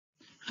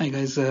Hi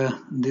guys,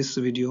 this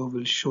video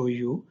will show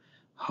you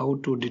how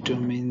to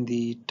determine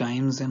the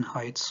times and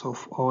heights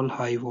of all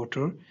high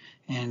water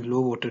and low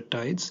water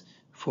tides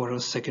for a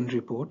second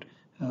report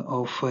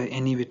of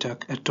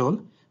Enivitak et al.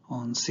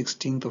 On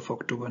 16th of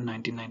October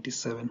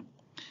 1997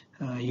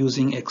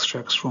 using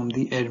extracts from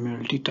the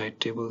Admiralty tide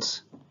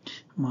tables.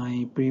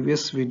 My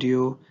previous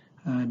video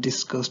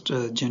discussed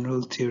a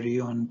general theory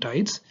on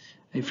tides.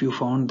 If you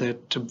found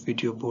that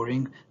video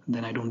boring,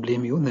 then I don't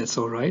blame you, that's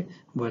alright.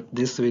 But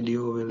this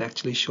video will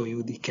actually show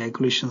you the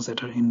calculations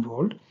that are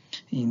involved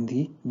in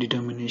the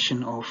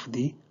determination of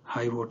the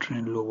high water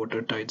and low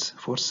water tides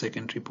for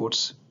second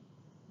reports.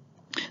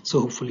 So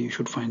hopefully you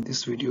should find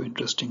this video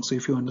interesting. So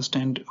if you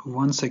understand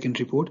one second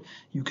report,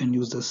 you can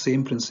use the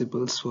same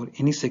principles for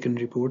any second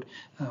report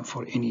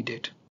for any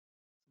date.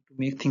 To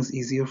make things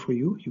easier for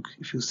you,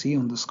 if you see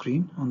on the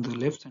screen, on the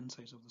left hand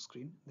side of the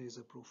screen, there is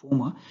a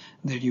proforma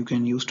that you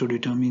can use to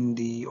determine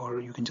or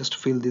you can just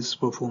fill this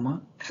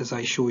proforma as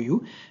I show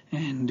you,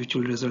 and which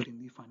will result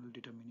in the final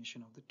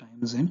determination of the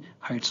times and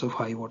heights of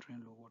high water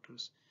and low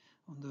waters.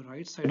 On the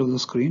right side of the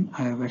screen,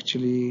 I have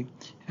actually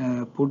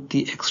put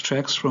the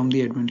extracts from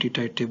the Admiralty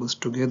tide tables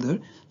together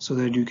so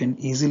that you can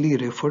easily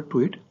refer to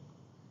it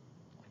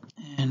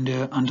and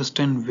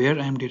understand where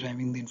I am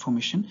deriving the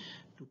information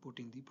to put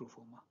in the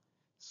proforma.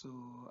 So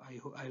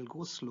I'll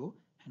go slow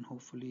and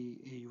hopefully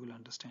you will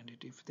understand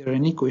it. If there are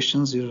any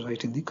questions, you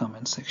write in the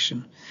comment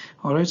section.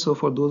 Alright, so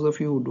for those of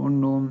you who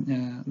don't know,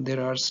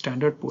 there are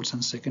standard ports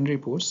and secondary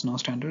ports. Now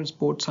standard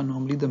ports are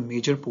normally the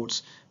major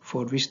ports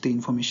for which the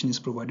information is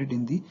provided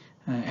in the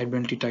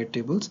Admiralty tide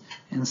tables,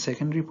 and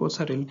secondary ports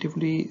are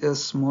relatively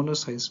smaller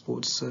size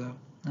ports.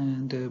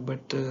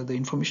 But the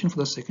information for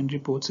the secondary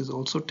ports is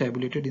also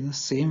tabulated in the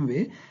same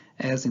way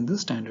as in the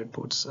standard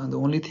ports. The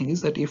only thing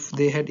is that if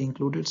they had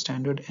included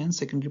standard and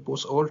secondary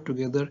ports all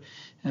together,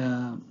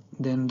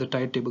 then the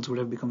tide tables would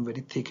have become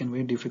very thick and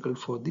very difficult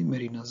for the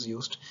mariners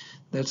used.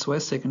 That's why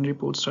secondary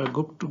ports are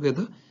grouped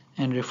together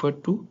and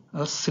referred to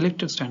a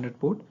selected standard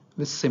port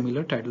with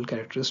similar tidal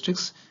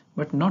characteristics,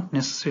 but not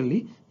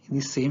necessarily in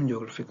the same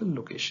geographical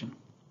location.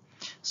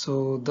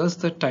 So thus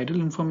the tidal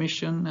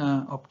information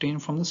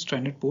obtained from the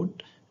standard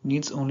port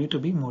needs only to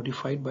be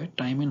modified by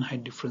time and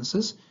height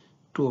differences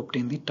to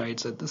obtain the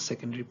tides at the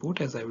secondary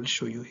port, as I will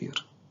show you here.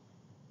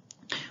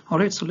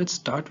 Alright, so let's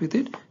start with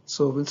it.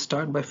 So we'll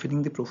start by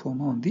filling the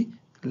proforma on the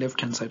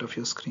left hand side of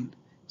your screen.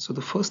 So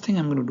the first thing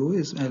I'm going to do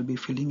is I'll be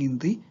filling in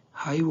the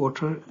high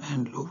water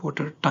and low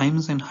water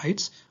times and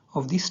heights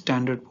of the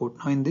standard port.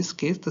 Now in this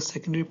case, the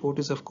secondary port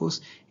is of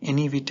course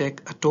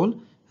Enivitak et al.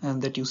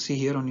 That you see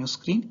here on your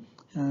screen.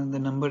 The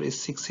number is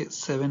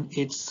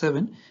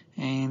 6787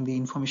 and the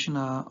information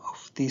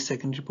of the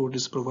secondary port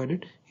is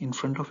provided in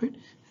front of it.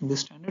 And the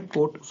standard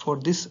port for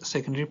this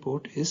secondary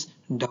port is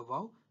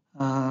Davao.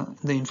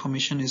 The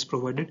information is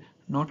provided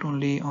not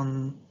only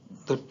on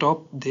the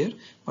top there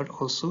but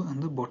also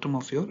on the bottom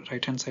of your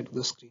right hand side of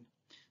the screen.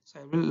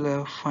 So I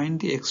will find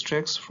the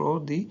extracts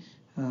for the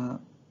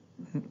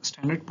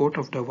standard port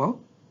of Davao.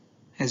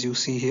 As you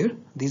see here,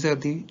 these are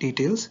the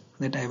details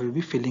that I will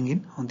be filling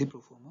in on the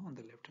proforma on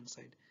the left hand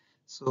side.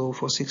 So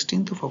for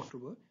 16th of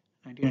October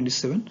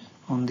 1997,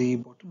 on the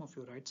bottom of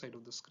your right side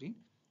of the screen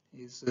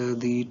is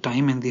the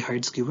time and the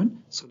heights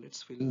given. So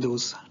let's fill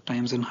those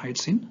times and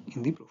heights in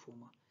the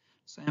proforma.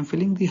 So I'm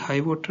filling the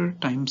high water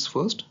times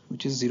first,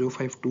 which is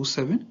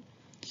 0527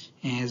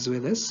 as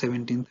well as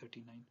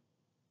 1739.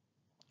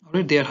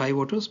 Alright, they are high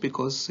waters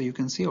because you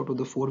can see out of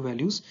the four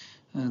values,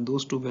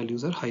 those two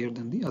values are higher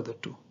than the other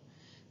two.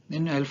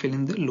 Then I'll fill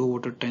in the low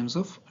water times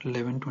of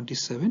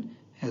 1127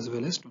 as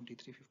well as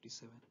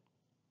 2357.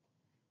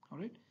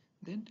 Alright,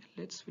 then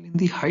let's fill in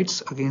the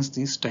heights against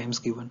these times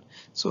given.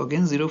 So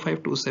again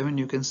 0527,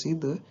 you can see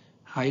the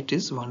height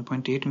is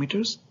 1.8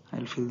 meters.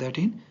 I'll fill that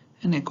in,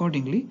 and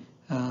accordingly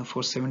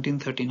for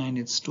 1739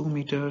 it's 2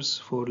 meters,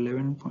 for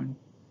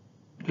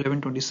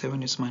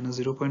 1127 it's minus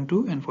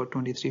 0.2, and for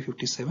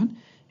 2357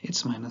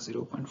 it's minus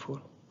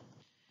 0.4.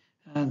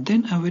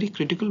 Then a very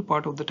critical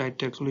part of the tide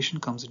calculation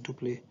comes into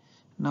play.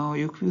 Now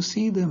if you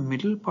see the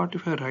middle part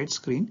of your right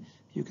screen,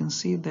 you can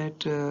see that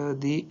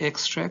the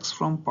extracts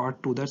from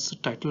part 2, that's the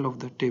title of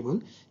the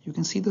table, you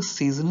can see the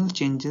seasonal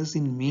changes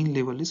in mean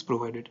level is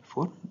provided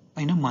for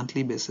in a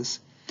monthly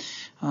basis.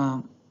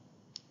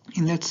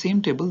 In that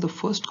same table, the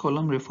first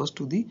column refers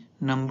to the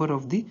number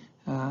of the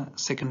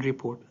secondary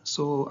port.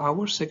 So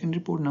our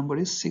secondary port number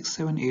is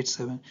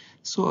 6787.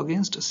 So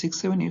against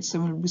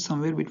 6787 will be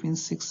somewhere between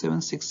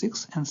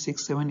 6766 and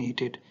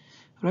 6788,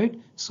 right?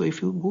 So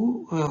if you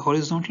go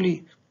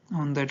horizontally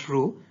on that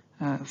row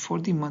for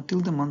the month till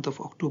the month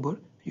of October,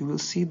 you will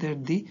see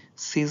that the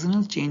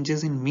seasonal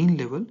changes in mean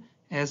level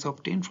as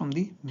obtained from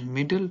the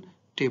middle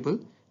table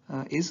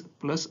is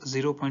plus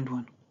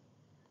 0.1.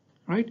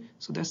 Right,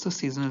 so that's the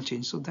seasonal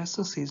change. So that's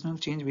the seasonal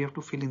change we have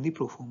to fill in the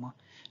proforma.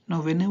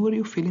 Now whenever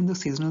you fill in the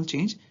seasonal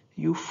change,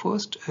 you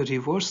first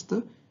reverse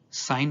the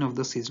sign of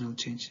the seasonal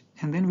change,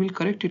 and then we'll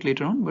correct it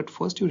later on, but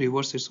first you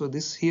reverse it. So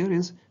this here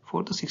is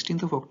for the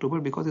 16th of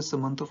October, because it's the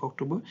month of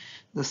October,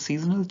 the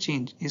seasonal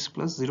change is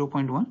plus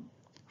 0.1.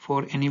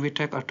 for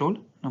Eniwetak atoll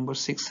number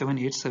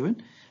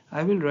 6787,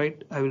 I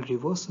will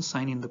reverse the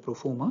sign in the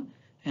proforma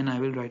and I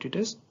will write it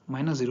as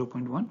minus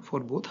 0.1 for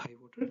both high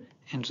water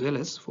as well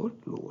as for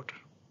low water.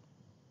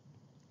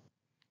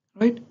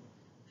 Right?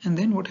 And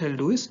then what I'll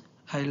do is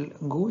I'll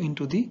go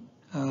into the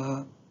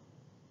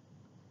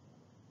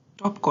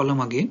top column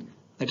again,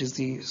 that is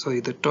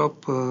the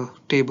top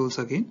tables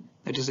again,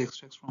 that is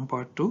extracts from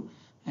part 2,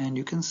 and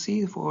you can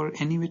see for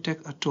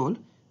Eniwetak atoll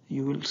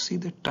you will see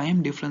the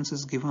time difference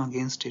is given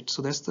against it.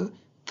 So that's the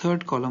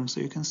third column. So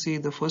you can see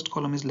the first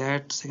column is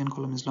lat, second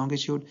column is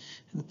longitude,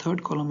 and the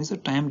third column is the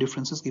time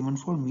differences given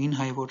for mean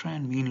high water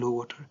and mean low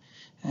water,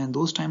 and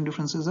those time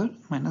differences are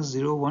minus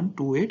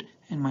 0.128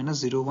 and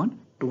minus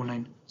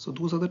 0.129. So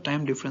those are the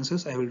time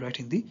differences I will write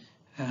in the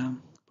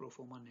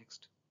proforma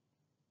next.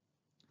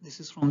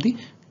 This is from the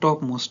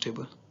topmost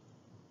table.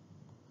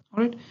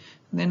 Alright,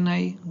 then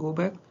I go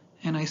back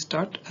and I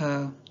start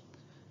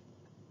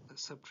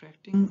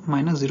subtracting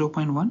minus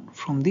 0.1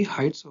 from the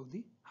heights of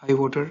the high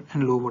water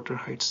and low water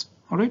heights.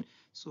 Alright,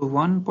 so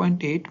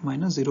 1.8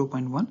 minus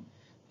 0.1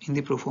 in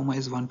the proforma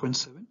is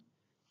 1.7.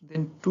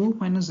 Then 2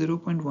 minus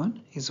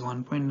 0.1 is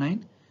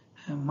 1.9.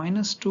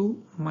 Minus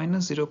 2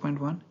 minus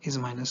 0.1 is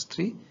minus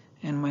 3.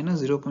 And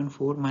minus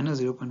 0.4 minus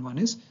 0.1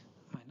 is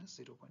minus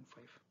 0.5.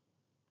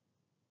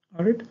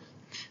 Alright,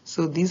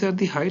 so these are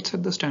the heights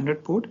at the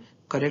standard port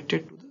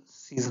corrected to the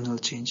seasonal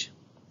change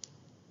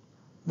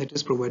that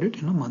is provided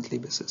on a monthly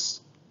basis.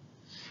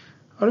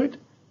 Alright,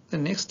 the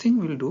next thing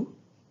we'll do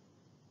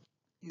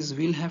is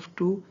we'll have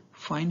to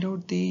find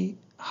out the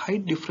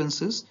height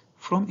differences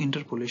from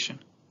interpolation.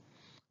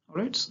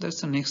 Alright, so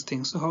that's the next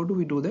thing. So how do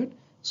we do that?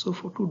 So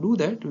to do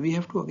that, we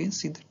have to again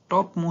see the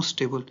topmost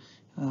table,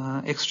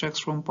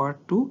 extracts from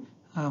part 2,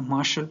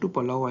 Marshall to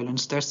Palau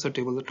Islands. That's the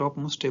table, the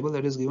topmost table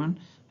that is given,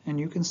 and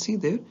you can see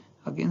there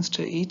against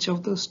each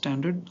of the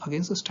standard,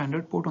 against the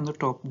standard port on the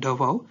top,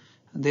 Davao,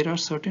 there are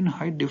certain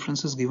height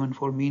differences given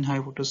for mean high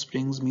water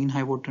springs, mean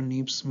high water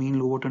neaps, mean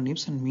low water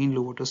neaps, and mean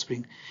low water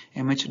spring,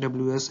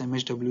 MHWS,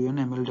 MHWN,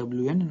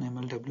 MLWN, and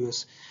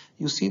MLWS.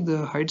 You see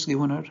the heights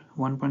given are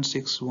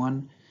 1.6,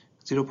 1,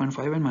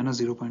 0.5 and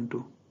minus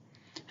 0.2.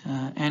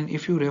 And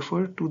if you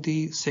refer to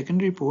the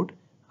secondary port,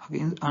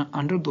 again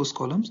under those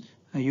columns,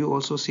 you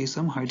also see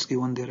some heights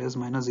given there as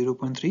minus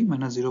 0.3,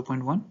 minus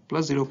 0.1,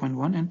 plus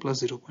 0.1 and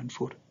plus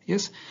 0.4.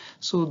 Yes,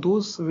 so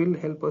those will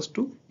help us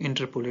to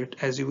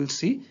interpolate, as you will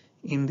see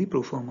in the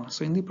proforma.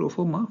 So in the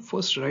proforma,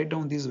 first write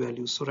down these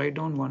values. So write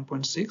down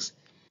 1.6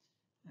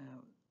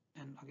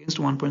 and against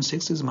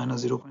 1.6 is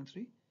minus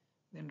 0.3.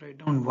 Then write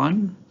down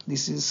 1,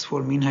 this is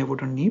for mean high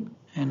water neap,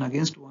 and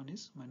against 1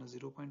 is minus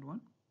 0.1.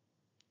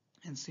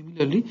 And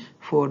similarly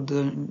for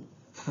the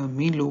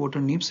mean low water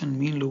neaps and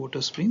mean low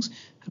water springs,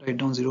 write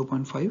down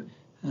 0.5,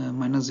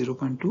 minus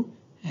 0.2,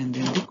 and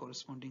then the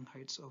corresponding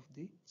heights of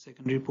the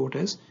secondary port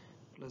as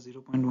plus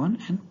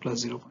 0.1 and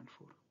plus 0.4.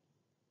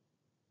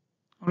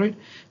 Alright,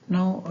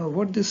 now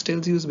what this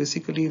tells you is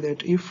basically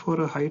that if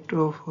for a height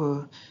of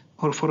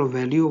or for a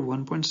value of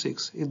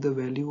 1.6, if the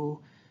value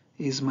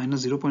is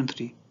minus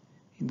 0.3,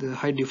 the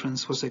height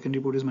difference for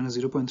secondary port is minus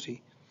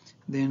 0.3,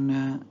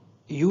 then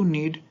you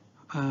need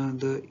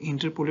the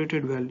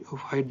interpolated value of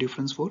height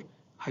difference for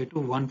height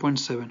of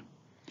 1.7.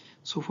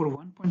 So for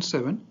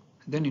 1.7,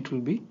 then it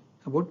will be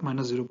about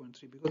minus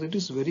 0.3 because it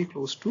is very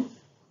close to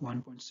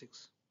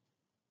 1.6.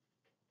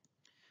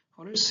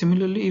 Alright,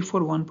 similarly if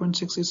for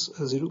 1.6 is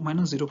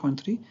minus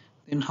 0.3,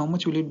 then how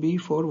much will it be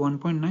for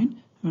 1.9?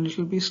 Well, it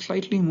will be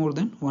slightly more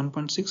than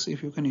 1.6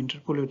 if you can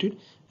interpolate it,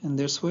 and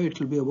that's why it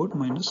will be about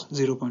minus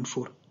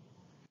 0.4.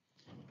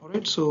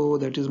 Alright, so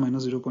that is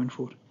minus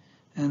 0.4.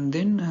 And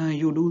then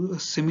you do a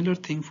similar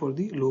thing for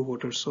the low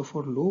water. So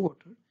for low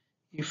water,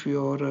 if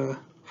your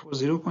for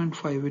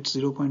 0.5 it's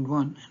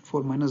 0.1 and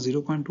for minus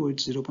 0.2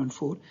 it's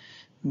 0.4,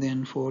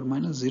 then for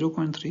minus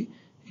 0.3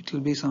 it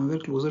will be somewhere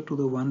closer to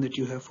the one that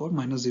you have for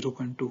minus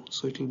 0.2,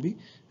 so it will be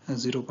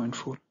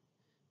 0.4,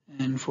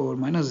 and for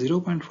minus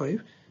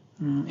 0.5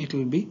 it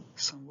will be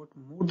somewhat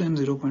more than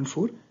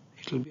 0.4,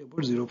 it will be about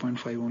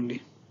 0.5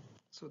 only.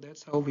 So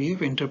that's how we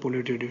have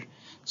interpolated it.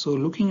 So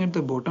looking at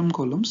the bottom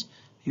columns,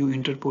 you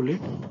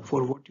interpolate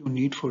for what you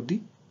need for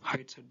the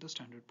heights at the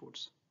standard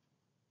ports.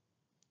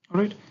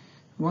 Alright,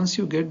 once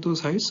you get those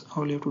heights,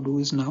 all you have to do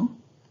is now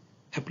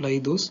apply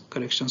those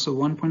corrections. So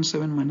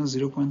 1.7 minus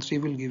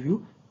 0.3 will give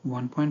you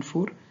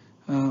 1.4,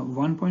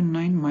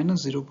 1.9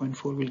 minus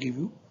 0.4 will give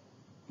you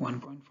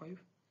 1.5,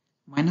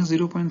 minus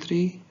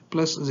 0.3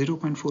 plus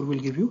 0.4 will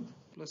give you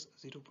plus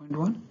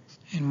 0.1,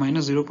 and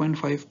minus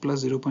 0.5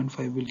 plus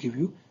 0.5 will give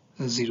you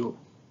 0.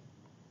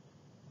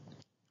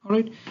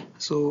 Alright,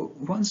 so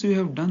once you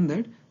have done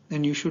that,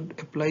 then you should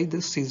apply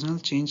the seasonal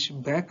change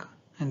back,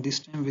 and this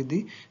time with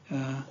the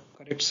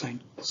correct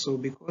sign. So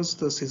because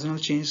the seasonal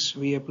change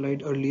we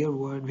applied earlier,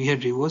 we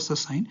had reversed the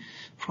sign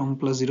from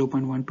plus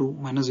 0.1 to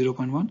minus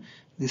 0.1,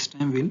 this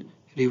time we'll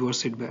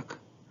reverse it back.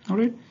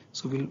 Alright,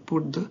 so we'll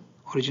put the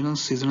original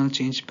seasonal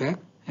change back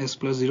as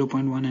plus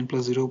 0.1 and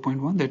plus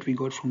 0.1 that we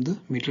got from the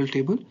middle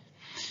table,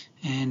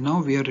 and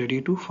now we are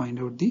ready to find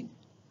out the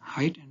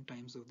height and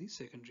times of the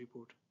secondary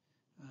port.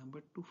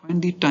 But to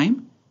find the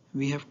time,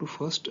 we have to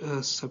first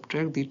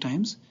subtract the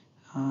times.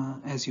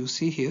 As you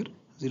see here,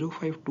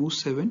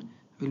 0527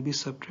 will be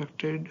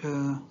subtracted,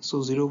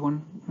 so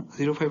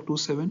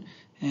 0527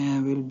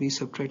 will be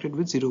subtracted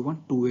with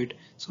 0128.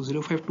 So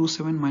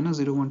 0527 minus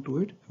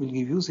 0128 will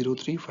give you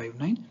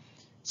 0359.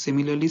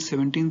 Similarly,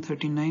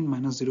 1739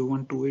 minus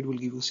 0128 will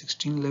give you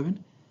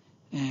 1611,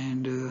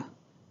 and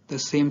the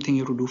same thing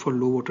you have to do for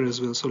low water as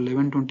well. So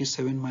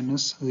 1127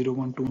 minus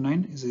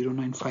 0129 is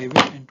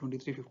 0958, and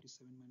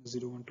 2357 minus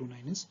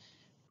 0129 is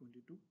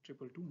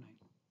 22229.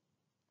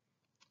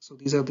 So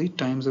these are the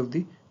times of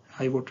the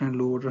high water and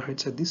low water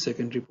heights at the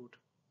second report.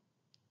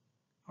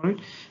 Alright,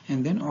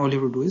 and then all you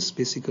have to do is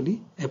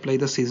basically apply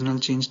the seasonal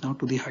change now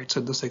to the heights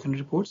at the second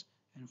reports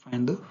and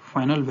find the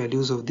final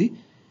values of the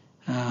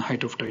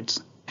height of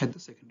tides at the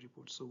second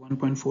report. So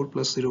 1.4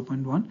 plus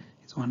 0.1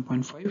 is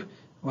 1.5,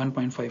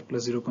 1.5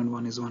 plus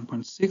 0.1 is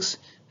 1.6,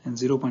 and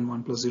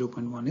 0.1 plus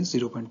 0.1 is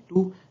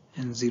 0.2,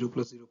 and 0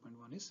 plus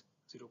 0.1 is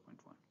 0.1.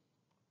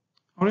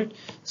 Alright,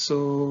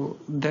 so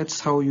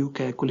that's how you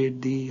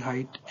calculate the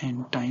height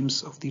and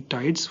times of the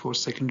tides for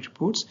second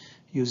reports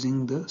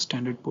using the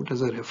standard port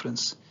as a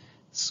reference.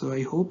 So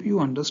I hope you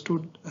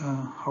understood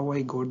how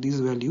I got these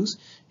values.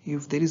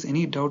 If there is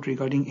any doubt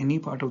regarding any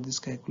part of this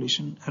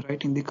calculation,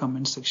 write in the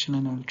comment section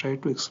and I'll try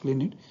to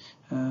explain it.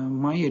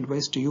 My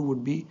advice to you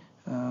would be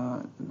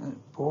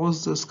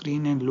pause the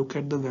screen and look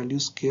at the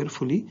values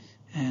carefully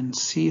and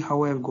see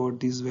how I've got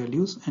these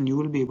values, and you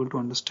will be able to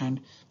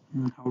understand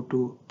how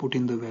to put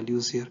in the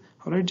values here.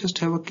 Alright, just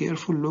have a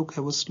careful look,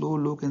 have a slow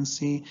look and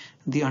see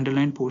the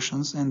underlined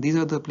portions, and these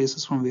are the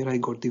places from where I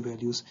got the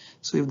values.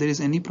 So if there is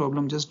any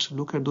problem, just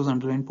look at those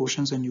underlined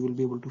portions and you will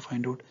be able to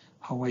find out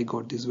how I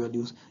got these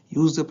values.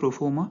 Use the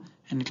proforma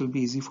and it will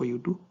be easy for you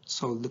to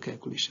solve the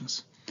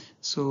calculations.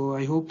 So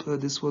I hope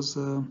this was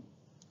a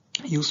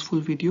useful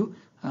video.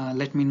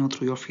 Let me know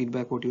through your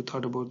feedback what you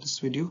thought about this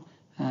video.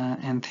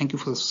 And thank you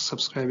for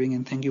subscribing,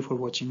 and thank you for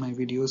watching my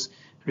videos.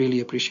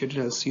 Really appreciate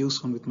it. I'll see you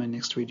soon with my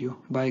next video.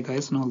 Bye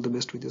guys, and all the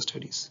best with your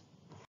studies.